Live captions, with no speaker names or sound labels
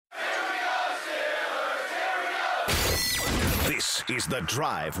This is The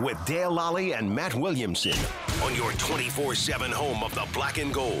Drive with Dale Lally and Matt Williamson on your 24/7 home of the black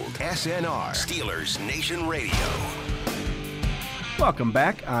and gold. SNR, Steelers Nation Radio. Welcome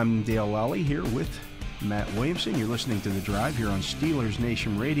back. I'm Dale Lally here with Matt Williamson. You're listening to The Drive here on Steelers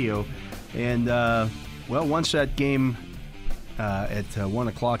Nation Radio. And, once that game at 1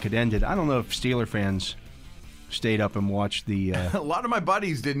 o'clock had ended, I don't know if Steeler fans stayed up and watched the... A lot of my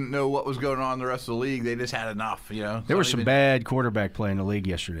buddies didn't know what was going on in the rest of the league. They just had enough, you know. There was some bad quarterback play in the league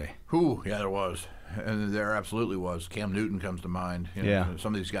yesterday. Yeah, there was. And there absolutely was. Cam Newton comes to mind. You know, yeah.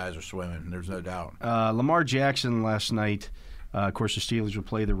 Some of these guys are swimming, there's no doubt. Lamar Jackson last night, of course, the Steelers will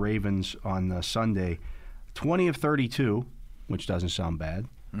play the Ravens on Sunday. 20 of 32, which doesn't sound bad,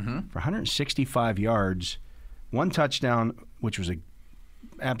 for 165 yards, one touchdown, which was an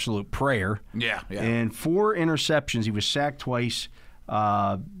absolute prayer. Yeah. And 4 interceptions. He was sacked twice,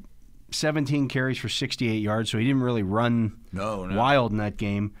 17 carries for 68 yards, so he didn't really run wild in that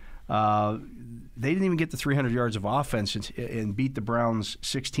game. They didn't even get the 300 yards of offense and beat the Browns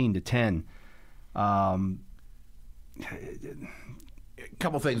 16-10. A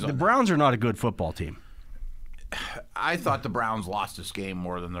couple things. The Browns are not a good football team. I thought the Browns lost this game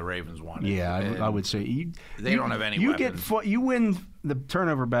more than the Ravens won it. Yeah, I would say they don't have any weapons. You win the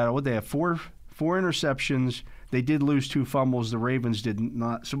turnover battle. What they have four interceptions. They did lose 2 fumbles. The Ravens did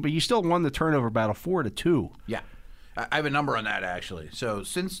not. So, but you still won the turnover battle 4-2. Yeah, I have a number on that actually. So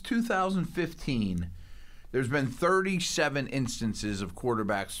since 2015, there's been 37 instances of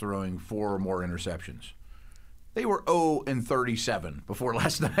quarterbacks throwing 4 or more interceptions. They were 0-37 before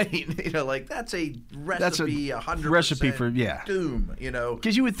last night. You know, like that's a recipe, 100% recipe for doom. You know,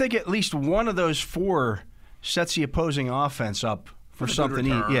 because you would think at least one of those 4 sets the opposing offense up for something.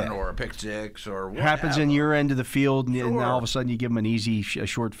 Or a pick six, or what happens in your end of the field, and now all of a sudden you give them an easy,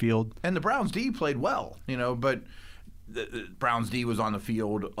 short field. And the Browns D played well, you know, but the Browns D was on the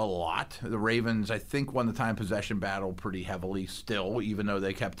field a lot. The Ravens, I think, won the time possession battle pretty heavily still, even though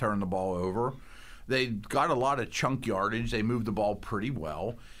they kept turning the ball over. They got a lot of chunk yardage. They moved the ball pretty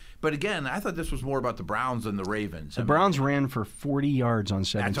well. But again, I thought this was more about the Browns than the Ravens. The Browns ran for 40 yards on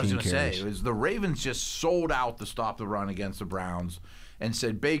 17 carries. That's what I was going to say. It was the Ravens just sold out to stop the run against the Browns and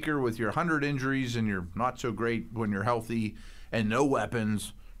said, Baker, with your 100 injuries and you're not so great when you're healthy and no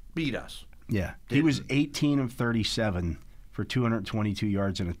weapons, beat us. Yeah. He was 18 of 37 for 222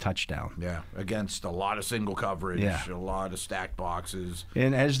 yards and a touchdown. Yeah, against a lot of single coverage, a lot of stacked boxes.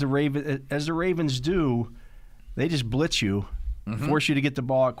 And as the Ravens do, they just blitz you, force you to get the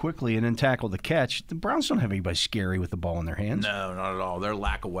ball out quickly, and then tackle the catch. The Browns don't have anybody scary with the ball in their hands. No, not at all. Their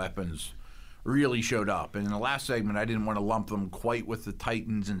lack of weapons really showed up. And in the last segment, I didn't want to lump them quite with the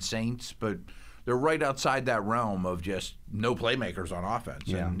Titans and Saints, but they're right outside that realm of just no playmakers on offense.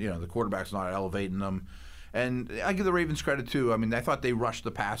 Yeah. And, you know, the quarterback's not elevating them. And I give the Ravens credit, too. I mean, I thought they rushed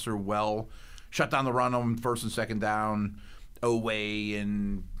the passer well, shut down the run on first and second down. Oweh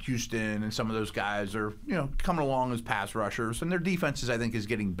and Houston and some of those guys are, you know, coming along as pass rushers. And their defenses, I think, is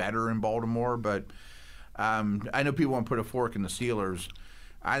getting better in Baltimore. But I know people want to put a fork in the Steelers.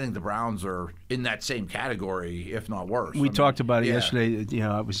 I think the Browns are in that same category, if not worse. We talked about it yesterday. You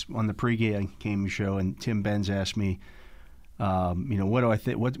know, I was on the pregame show, and Tim Benz asked me, you know, what do I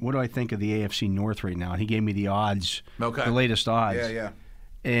think? What do I think of the AFC North right now? And he gave me the odds, the latest odds. Yeah.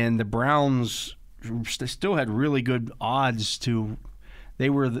 And the Browns still had really good odds to.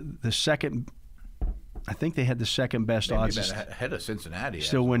 They were the second. I think they had the second best odds. Ahead of Cincinnati.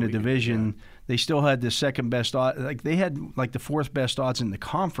 Still win the division. Yeah. They still had the second best odds. Like they had like the 4th best odds in the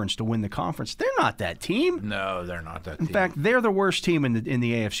conference to win the conference. They're not that team. No, they're not that team. In fact, they're the worst team in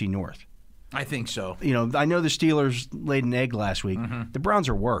the AFC North. I think so. You know, I know the Steelers laid an egg last week. The Browns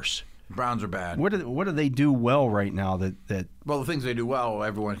are worse. Browns are bad. What do they do well right now? That well, the things they do well,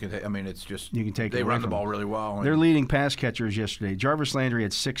 everyone can take. I mean, it's just you can take. They run the ball really well. Their leading pass catchers yesterday. Jarvis Landry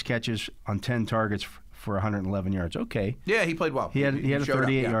had 6 catches on 10 targets for 111 yards. Okay. Yeah, he played well. He had a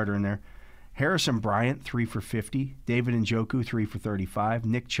 38-yarder in there. Harrison Bryant 3 for 50. David Njoku 3 for 35.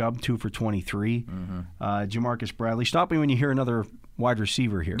 Nick Chubb 2 for 23. Jamarcus Bradley. Stop me when you hear another wide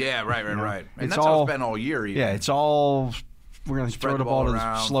receiver here. Yeah, right. And it's that's how it's been all year. Even. Yeah, it's all. We're going to throw the ball to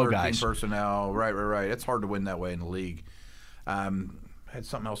the slow guys. Personnel. Right. It's hard to win that way in the league. I had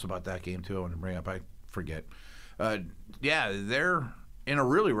something else about that game, too, I want to bring up. I forget. Yeah, they're in a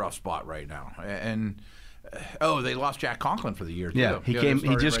really rough spot right now. And, they lost Jack Conklin for the year, too. Yeah,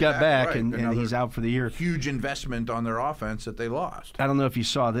 he just got back, and he's out for the year. Huge investment on their offense that they lost. I don't know if you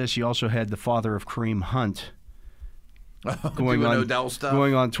saw this. You also had the father of Kareem Hunt going Doing on Odell stuff?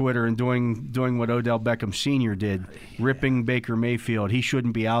 going on Twitter and doing what Odell Beckham Sr. did, ripping Baker Mayfield. He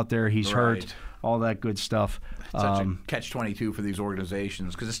shouldn't be out there. He's hurt. All that good stuff. Such a catch-22 for these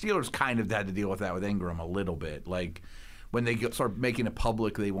organizations, because the Steelers kind of had to deal with that with Ingram a little bit. Like, when they start making it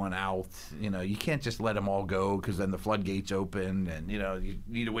public they want out, you can't just let them all go, because then the floodgates open, and you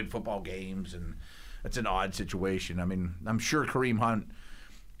need to win football games, and it's an odd situation. I mean, I'm sure Kareem Hunt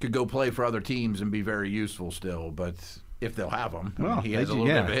could go play for other teams and be very useful still, but if they'll have him, he has a little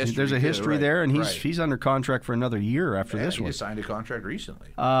bit of a history. There's a history there, and he's under contract for another year after this one. He just signed a contract recently.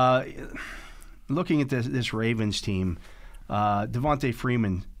 Looking at this Ravens team, Devontae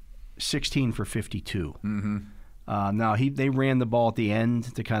Freeman, 16 for 52. Mm-hmm. Now, they ran the ball at the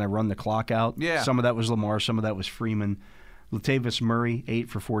end to kind of run the clock out. Yeah. Some of that was Lamar, some of that was Freeman. Latavius Murray, 8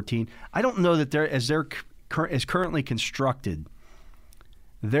 for 14. I don't know that they're currently constructed,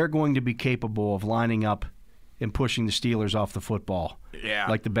 they're going to be capable of lining up and pushing the Steelers off the football,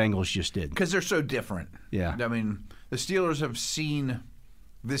 like the Bengals just did. Because they're so different. Yeah. I mean, the Steelers have seen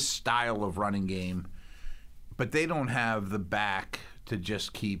this style of running game, but they don't have the back to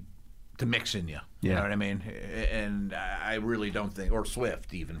just keep to mixing you. You know what I mean? And I really don't think, or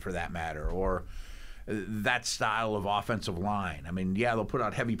Swift even for that matter, or that style of offensive line. I mean, they'll put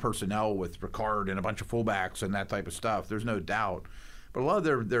out heavy personnel with Ricard and a bunch of fullbacks and that type of stuff. There's no doubt. But a lot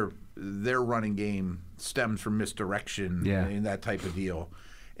of their running game stems from misdirection and that type of deal.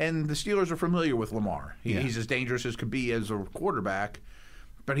 And the Steelers are familiar with Lamar. He's as dangerous as could be as a quarterback,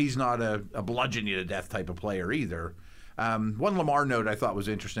 but he's not a bludgeon you to death type of player either. One Lamar note I thought was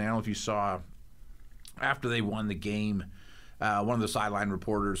interesting. I don't know if you saw after they won the game, one of the sideline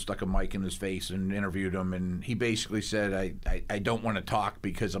reporters stuck a mic in his face and interviewed him, and he basically said, I don't want to talk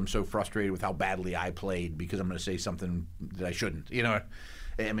because I'm so frustrated with how badly I played because I'm going to say something that I shouldn't.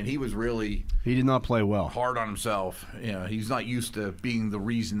 I mean, he was really He did not play well. Hard on himself. He's not used to being the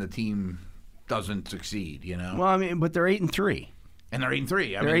reason the team doesn't succeed, Well, I mean, but they're 8-3. And they're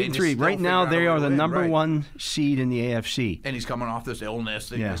 8-3. They're 8-3. Right now, they are the number one seed in the AFC. And he's coming off this illness.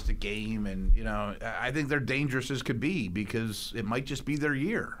 They missed a game. And, I think they're dangerous as could be because it might just be their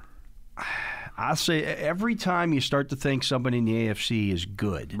year. I'll say every time you start to think somebody in the AFC is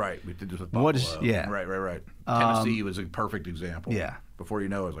good. Right. We did this with Buffalo. Right. Tennessee was a perfect example. Yeah. Before you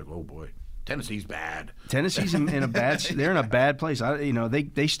know it, was like, oh, boy. Tennessee's bad. Tennessee's in a bad. They're in a bad place.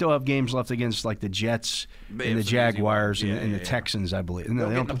 They still have games left against like the Jets and the Jaguars and the Texans, I believe. No,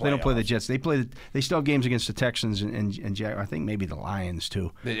 they don't play the Jets. They still have games against the Texans and I think maybe the Lions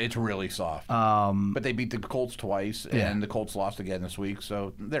too. It's really soft. But they beat the Colts twice, and the Colts lost again this week,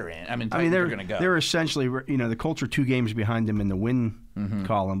 so they're in. I mean, they're going to go. They're essentially, the Colts are 2 games behind them in the win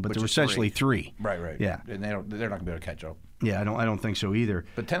column, but they're essentially 3. Right. Yeah, and they're not going to be able to catch up. Yeah, I don't think so either.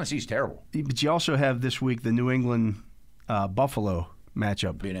 But Tennessee's terrible. But you also have this week the New England Buffalo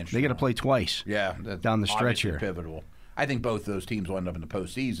matchup. They got to play twice. Yeah, down the stretch here. Pivotal. I think both those teams will end up in the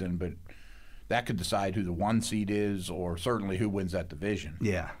postseason, but that could decide who the 1 seed is, or certainly who wins that division.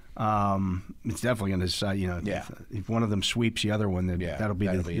 Yeah, it's definitely going to decide. If one of them sweeps the other one, that'll be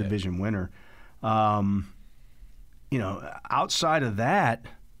the division winner. Outside of that,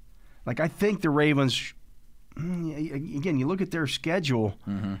 I think the Ravens. Again, you look at their schedule,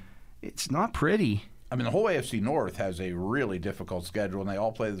 it's not pretty. I mean, the whole AFC North has a really difficult schedule, and they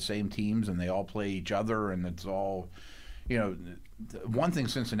all play the same teams, and they all play each other, and it's all, one thing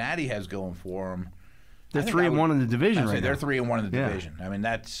Cincinnati has going for them. They're 3-1 in the division right now. They're 3-1 in the division. I mean,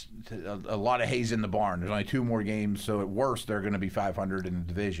 that's a lot of haze in the barn. There's only 2 more games, so at worst, they're going to be 500 in the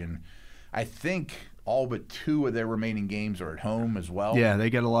division. I think all but 2 of their remaining games are at home as well. Yeah,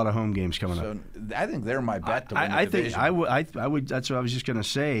 they get a lot of home games coming up. So I think they're my bet to win the division. I would. That's what I was just going to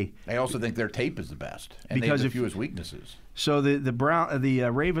say. I also think their tape is the best, and because they have the fewest weaknesses. So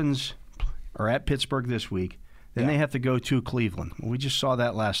the Ravens are at Pittsburgh this week. Then they have to go to Cleveland. We just saw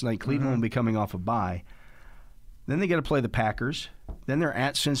that last night. Cleveland will be coming off a bye. Then they got to play the Packers. Then they're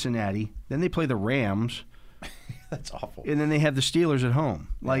at Cincinnati. Then they play the Rams. That's awful. And then they have the Steelers at home.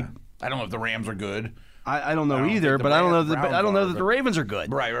 I don't know if the Rams are good. I don't know either, but I don't know that the Ravens are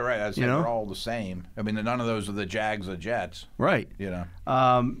good. Right. They're all the same. I mean, none of those are the Jags or Jets. Right.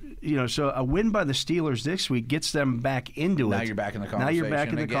 So a win by the Steelers this week gets them back into Now you're back in the conversation. Now you're back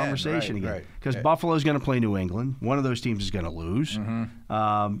in the conversation again. Because Buffalo's going to play New England. One of those teams is going to lose.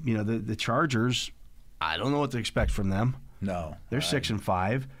 The Chargers, I don't know what to expect from them. No. They're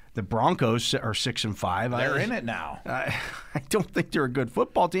 6-5. The Broncos are 6-5. They're in it now. I don't think they're a good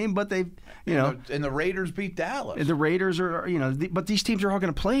football team, but they've, And the Raiders beat Dallas. And the Raiders are, but these teams are all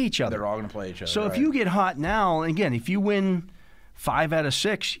going to play each other. They're all going to play each other. So if you get hot now, again, if you win 5 out of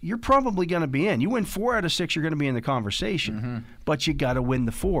 6, you're probably going to be in. You win 4 out of 6, you're going to be in the conversation. But you got to win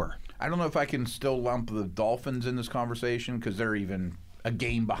the 4. I don't know if I can still lump the Dolphins in this conversation because they're even a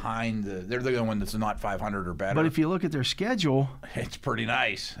game behind. They're the only one that's not 500 or better. But if you look at their schedule, it's pretty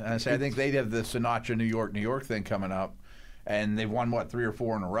nice. I think they have the Sinatra, New York thing coming up, and they've won, 3 or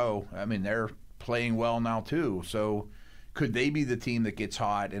 4 in a row. I mean, they're playing well now, too. So could they be the team that gets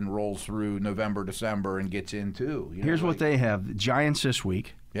hot and rolls through November, December, and gets in, too? Here's what they have. The Giants this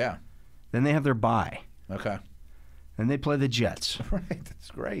week. Yeah. Then they have their bye. Okay. Then they play the Jets. Right.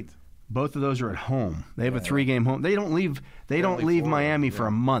 That's great. Both of those are at home. They have a 3-game home. They don't leave Miami for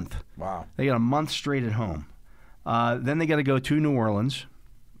a month. Wow. They got a month straight at home. Then they got to go to New Orleans.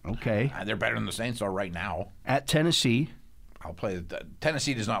 Okay. They're better than the Saints are right now. At Tennessee. I'll play.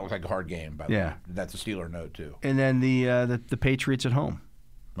 Tennessee does not look like a hard game, by the way. That's a Steeler note, too. And then the Patriots at home.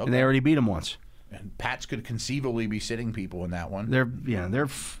 Okay. And they already beat them once. And Pats could conceivably be sitting people in that one. They're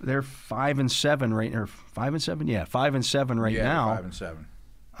 5-7 right, or 5-7. Yeah, 5-7 right now. 5-7.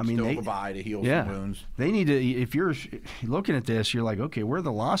 I mean, still they have a bye to heal some wounds. They need to. If you're looking at this, you're like, okay, where are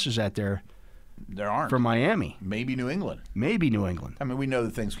the losses at there? There aren't. For Miami. Maybe New England. Maybe New England. I mean, we know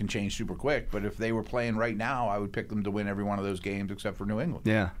that things can change super quick, but if they were playing right now, I would pick them to win every one of those games except for New England.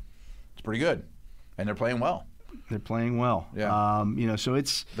 Yeah, it's pretty good, and they're playing well. They're playing well. Yeah. So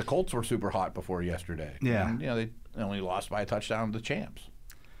it's the Colts were super hot before yesterday. Yeah. And, they only lost by a touchdown to the champs.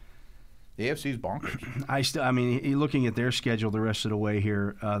 The AFC's bonkers. I mean, looking at their schedule the rest of the way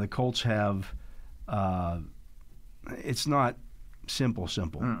here, the Colts have. It's not simple.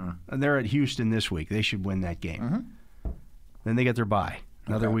 And they're at Houston this week. They should win that game. Then they get their bye,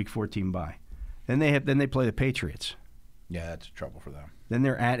 another Week 14 bye. Then they play the Patriots. Yeah, that's trouble for them. Then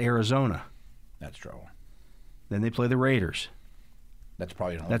they're at Arizona. That's trouble. Then they play the Raiders. That's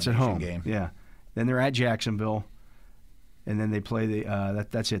probably an That's at home game. Yeah. Then they're at Jacksonville. And then they play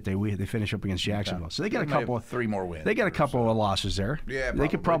that's it. They finish up against Jacksonville. So they got a couple of 3 more wins. They got a couple of losses there. Yeah, they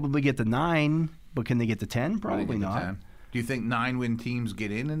could probably get to 9, but can they get to 10? Probably not. 10. Do you think 9-win teams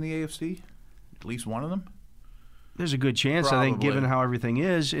get in the AFC? At least one of them? There's a good chance, I think, given how everything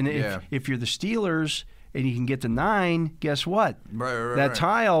is. And if you're the Steelers and you can get to 9, guess what? That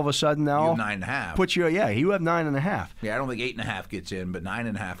tie all of a sudden now you have 9.5. Puts you, you have 9.5. Yeah, I don't think 8.5 gets in, but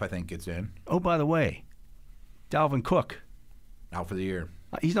 9.5 I think gets in. Oh, by the way, Dalvin Cook. Out for the year.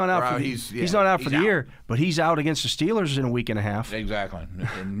 He's not out for the year, but he's out against the Steelers in a week and a half. Exactly.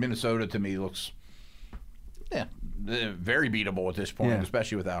 And Minnesota, to me, looks very beatable at this point,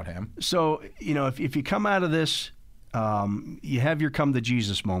 especially without him. So, if you come out of this, you have your come to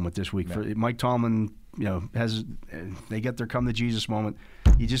Jesus moment this week. For Mike Tomlin, they get their come to Jesus moment.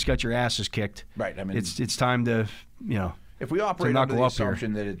 You just got your asses kicked. Right. I mean, it's time to, if we operate under the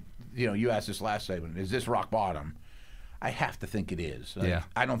assumption here. that you asked this last segment, is this rock bottom? I have to think it is. Yeah.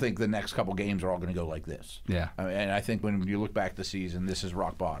 I don't think the next couple games are all going to go like this. Yeah. And I think when you look back the season, this is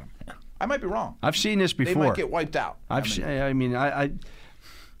rock bottom. I might be wrong. I've seen this before. They might get wiped out. I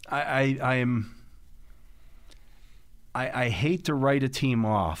hate to write a team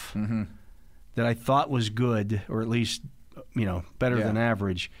off that I thought was good, or at least better than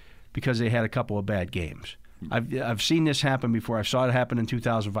average, because they had a couple of bad games. I've seen this happen before. I saw it happen in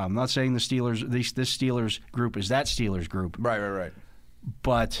 2005. I'm not saying the Steelers, this Steelers group is that Steelers group. Right.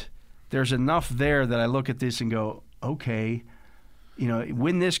 But there's enough there that I look at this and go, okay,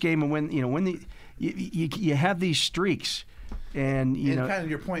 win this game and win you have these streaks, and kind of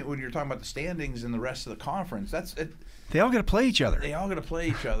your point when you're talking about the standings and the rest of the conference. That's it. They all got to play each other. And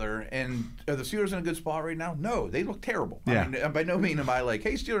are the Steelers in a good spot right now? No, they look terrible. Yeah. I mean, by no means am I like,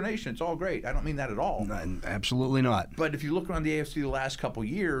 hey, Steeler Nation, it's all great. I don't mean that at all. No, absolutely not. But if you look around the AFC the last couple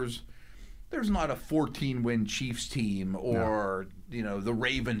years, there's not a 14-win Chiefs team or the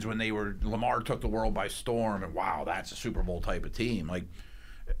Ravens when Lamar took the world by storm and wow, that's a Super Bowl type of team. Like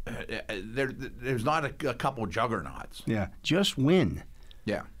there's not a couple juggernauts. Yeah, just win.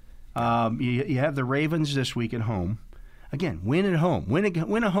 Yeah. You have the Ravens this week at home. Again, win at home.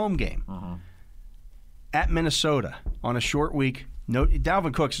 Win a home game. At Minnesota on a short week. No,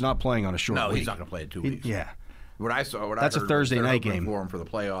 Dalvin Cook's not playing on a short week. No, he's not going to play in 2 weeks. That's a Thursday night game for him for the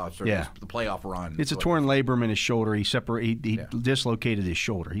playoffs or the playoff run. It's a torn labrum in his shoulder. He dislocated his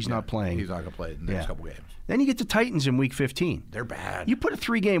shoulder. He's not playing. He's not going to play in the next couple games. Then you get the Titans in Week 15. They're bad. You put a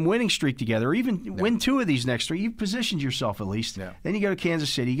 3-game winning streak together, or even win 2 of these next 3. You've positioned yourself at least. Yeah. Then you go to Kansas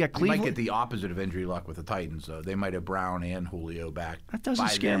City. You got Cleveland. You might get the opposite of injury luck with the Titans, though. They might have Brown and Julio back. That doesn't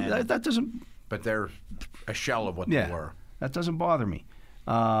scare me. That doesn't. But they're a shell of what they were. That doesn't bother me.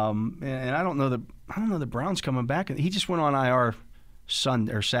 And I don't know the Browns coming back. He just went on IR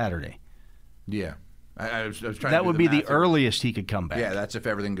Saturday. Yeah. I was trying to that do would the be the math here. earliest he could come back. Yeah, that's if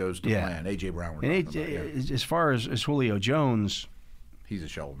everything goes to Yeah. plan. A.J. Brown, we're And talking about, yeah. as far as Julio Jones, He's a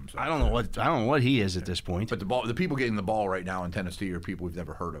shell himself. I don't know what he is at this point. But the people getting the ball right now in Tennessee are people we've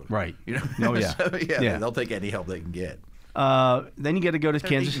never heard of. Right. You know. Oh, yeah. So, Yeah. They'll take any help they can get. Then you got to go to They're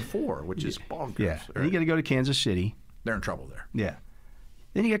Kansas. 8-4, which is bonkers. Yeah. Then you got to go to Kansas City. They're in trouble there. Yeah.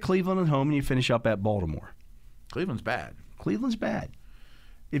 Then you got Cleveland at home, and you finish up at Baltimore. Cleveland's bad. Cleveland's bad.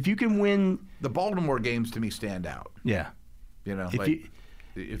 If you can win, The Baltimore games to me stand out. yeah. You know,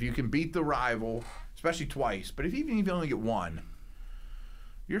 if you can beat the rival, especially twice, but if you only get one,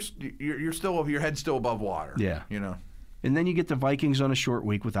 you're still your head's still above water. Yeah. You know, And then you get the Vikings on a short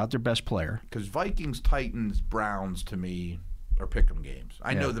week without their best player. because Vikings, Titans, Browns to me are pick'em games.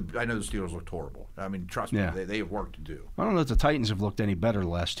 I know the Steelers looked horrible. I mean, trust me, Yeah. they have work to do. I don't know if the Titans have looked any better the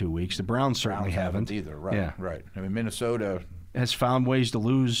last 2 weeks. The Browns certainly Browns haven't either. Right. Yeah. Right. I mean, Minnesota, has found ways to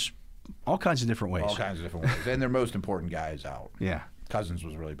lose all kinds of different ways. all kinds of different ways, and their most important guy is out. Yeah. Cousins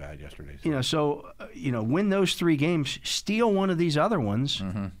was really bad yesterday. So. Win those 3 games, steal one of these other ones.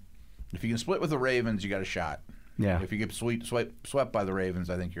 If you can split with the Ravens, you got a shot. Yeah. If you get swept by the Ravens,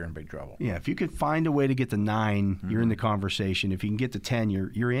 I think you're in big trouble. Yeah, if you could find a way to get to 9, you're in the conversation. If you can get to 10,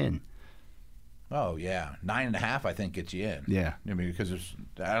 you're in. Oh yeah, 9.5 I think gets you in. Yeah. I mean because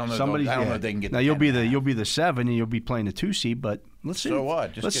I don't know. Somebody's, I don't know yeah. if they can get. Now the you'll be 10.5. the 7, and you'll be playing the 2 seed. But let's say So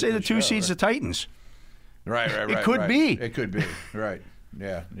what? Just let's get say the the 2 show, seed's right? the Titans. Right. It could be. It could be. Right.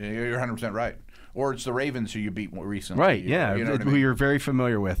 Yeah. You're 100% right. Or it's the Ravens who you beat more recently. Right, yeah, You know what I who mean? you're very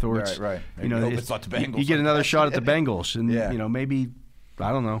familiar with, or Right, it's right. You know, You hope it's not the Bengals You get another like that. shot at the Bengals, and Yeah. maybe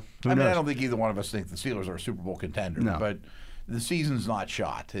I don't know. Who I mean, knows? I don't think either one of us think the Steelers are a Super Bowl contender. No. But the season's not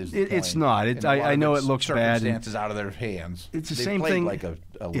shot. Is the It's point. not. And a lot I of know it's it looks bad, and- Circumstances out of their hands. It's the They same played thing. like a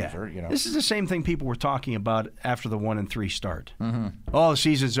loser. You know. This is the same thing people were talking about after the 1-3 start. Mm-hmm. Oh, the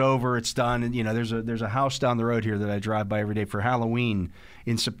season's over. It's done. And there's a house down the road here that I drive by every day for Halloween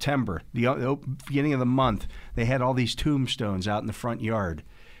in September. The beginning of the month, they had all these tombstones out in the front yard,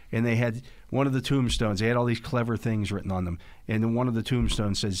 and they had one of the tombstones. They had all these clever things written on them, and then one of the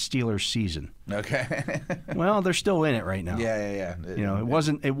tombstones says Steelers season. Okay. Well, they're still in it right now. Yeah. It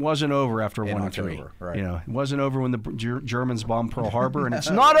wasn't over after In 1-3. October, right. It wasn't over when the Germans bombed Pearl Harbor, and it's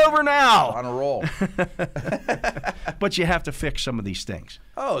not over now. on a roll. But you have to fix some of these things.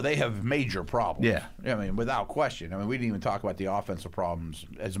 Oh, they have major problems. Yeah. I mean, without question. I mean, we didn't even talk about the offensive problems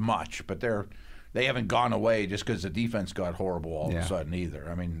as much, but they haven't gone away just because the defense got horrible all of a sudden either.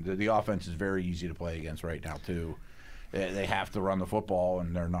 I mean, the offense is very easy to play against right now too. They have to run the football,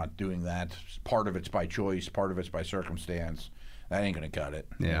 and they're not doing that. Part of it's by choice, part of it's by circumstance. That ain't going to cut it.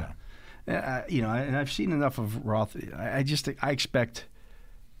 Yeah. And I've seen enough of Roth. I expect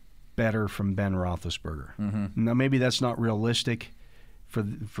better from Ben Roethlisberger. Mm-hmm. Now, maybe that's not realistic for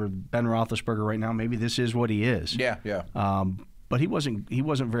Ben Roethlisberger right now. Maybe this is what he is. Yeah. But he wasn't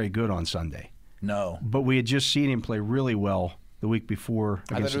very good on Sunday. No. But we had just seen him play really well the week before I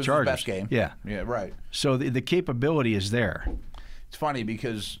thought against it the was Chargers. his best game. Yeah. Yeah, right. So the capability is there. It's funny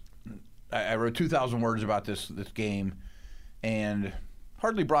because I wrote 2,000 words about this game and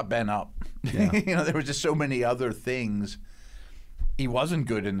hardly brought Ben up. Yeah. There was just so many other things. He wasn't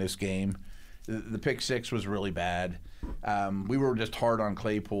good in this game. The pick six was really bad. We were just hard on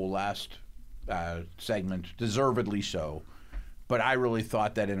Claypool last segment, deservedly so. But I really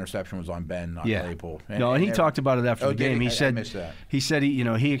thought that interception was on Ben, not Claypool. And he talked about it after the game. He He said I missed that. he said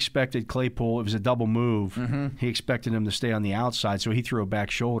he expected Claypool. It was a double move. Mm-hmm. He expected him to stay on the outside, so he threw a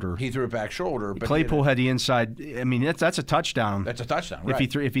back shoulder. He threw a back shoulder. But Claypool had the inside. I mean, that's a touchdown. That's a touchdown. Right.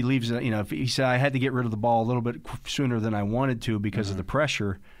 If he leaves, if he said I had to get rid of the ball a little bit sooner than I wanted to because of the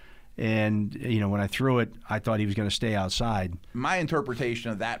pressure. And, when I threw it, I thought he was going to stay outside. My interpretation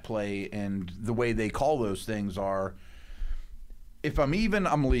of that play and the way they call those things are, if I'm even,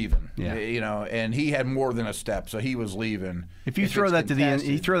 I'm leaving. Yeah. And he had more than a step, so he was leaving. If you throw that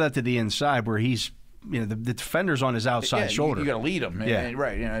you throw that to the inside where he's, the defender's on his outside shoulder. You got to lead him. Yeah.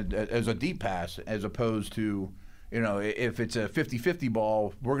 Right. As a deep pass, as opposed to, if it's a 50-50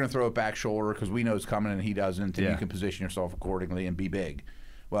 ball, we're going to throw it back shoulder because we know it's coming and he doesn't, and you can position yourself accordingly and be big.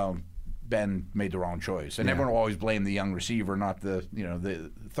 Well, Ben made the wrong choice, and everyone will always blame the young receiver, not the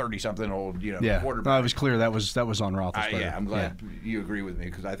 30-something-old quarterback. No, it was clear that was on Roethlisberger. I'm glad you agree with me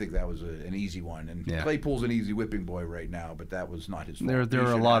because I think that was an easy one. And Claypool's an easy whipping boy right now, but that was not his fault. There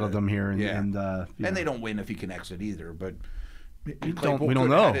are a lot of them here, and and they don't win if he connects it either. But We don't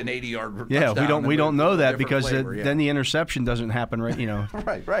know. Had an 80-yard yeah, touchdown we don't know that because flavor, then the interception doesn't happen, right?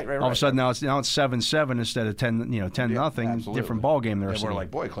 right. All of a sudden now it's 7-7 instead of 10-0. Different ball game there. And we're like,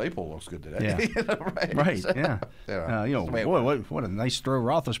 boy, Claypool looks good today. Yeah. right. So, yeah. Boy, what a nice throw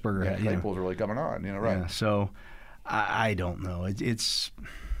Roethlisberger had. Claypool's really coming on. Right. Yeah, so I don't know. It's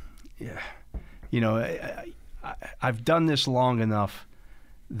I've done this long enough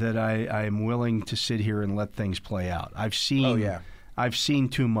that I am willing to sit here and let things play out. I've seen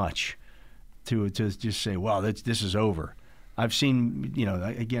too much to just say, well, this is over. I've seen,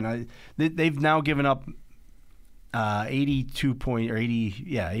 again, they've now given up 82 points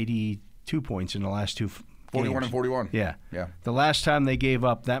in the last two 41 games. and 41. Yeah. Yeah. The last time they gave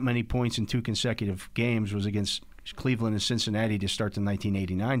up that many points in 2 consecutive games was against Cleveland and Cincinnati to start the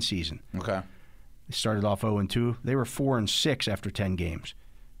 1989 season. Okay. They started off 0-2. They were 4-6 after 10 games.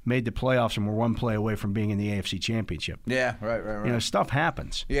 Made the playoffs and were 1 play away from being in the AFC Championship. Yeah, right. Stuff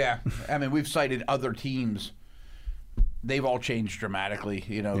happens. Yeah. I mean, we've cited other teams. They've all changed dramatically.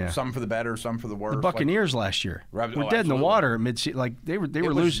 Some for the better, some for the worse. The Buccaneers last year were dead absolutely. in the water at mid-season. Like they were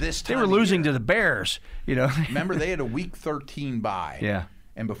losing. They were losing to the Bears. Remember, they had a Week 13 bye. Yeah.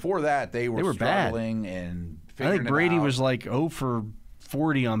 And before that, they were struggling bad. And I think Brady was like 0 for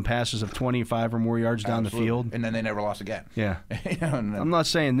 40 on passes of 25 or more yards down the field. And then they never lost again. Yeah. I'm not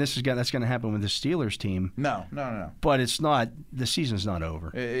saying that's going to happen with the Steelers team. No. But it's not. The season's not over.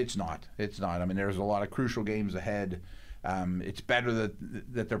 It's not. I mean, there's a lot of crucial games ahead. It's better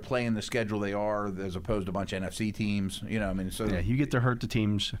that they're playing the schedule they are as opposed to a bunch of NFC teams. You get to hurt the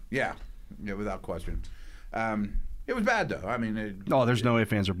teams. Yeah, without question. It was bad though. I mean, there's no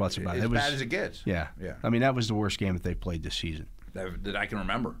ifs, ands, or buts about it. As bad as it gets. Yeah. I mean, that was the worst game that they've played this season that I can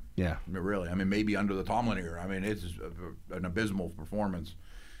remember. Yeah, I mean, really. I mean, maybe under the Tomlin era. I mean, it's an abysmal performance,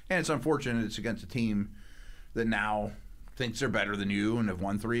 and it's unfortunate. It's against a team that now thinks they're better than you and have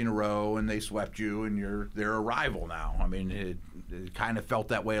won 3 in a row, and they swept you, and they're a rival now. I mean, it kind of felt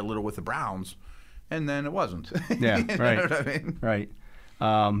that way a little with the Browns, and then it wasn't. Yeah, right. You know what I mean? Right.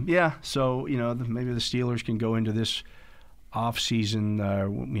 So maybe the Steelers can go into this off season,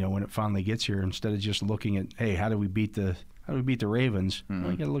 when it finally gets here, instead of just looking at, hey, how do we beat the Ravens? Mm-hmm.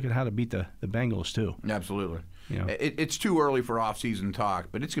 Well, you got to look at how to beat the Bengals too. Absolutely. It's too early for off-season talk,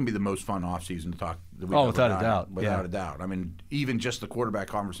 but it's going to be the most fun off-season talk that we've ever without done. a doubt. Without a doubt. I mean, even just the quarterback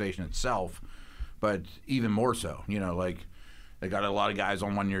conversation itself, but even more so. Like they got a lot of guys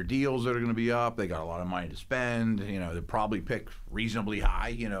on 1-year deals that are going to be up. They got a lot of money to spend. They probably pick reasonably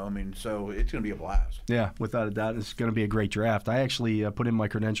high. So it's going to be a blast. Yeah, without a doubt, it's going to be a great draft. I actually put in my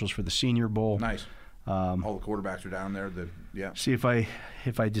credentials for the Senior Bowl. Nice. All the quarterbacks are down there. See if I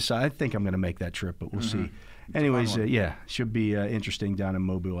decide. I think I'm going to make that trip, but we'll see. Anyways, should be interesting down in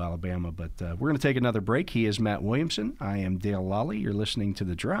Mobile, Alabama. But we're going to take another break. He is Matt Williamson. I am Dale Lally. You're listening to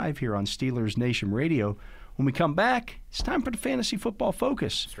The Drive here on Steelers Nation Radio. When we come back, it's time for the Fantasy Football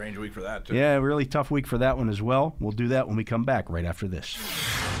Focus. Strange week for that, too. Yeah, really tough week for that one as well. We'll do that when we come back right after this.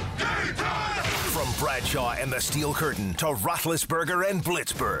 From Bradshaw and the Steel Curtain to Roethlisberger and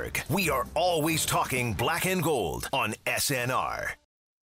Blitzberg, we are always talking black and gold on SNR.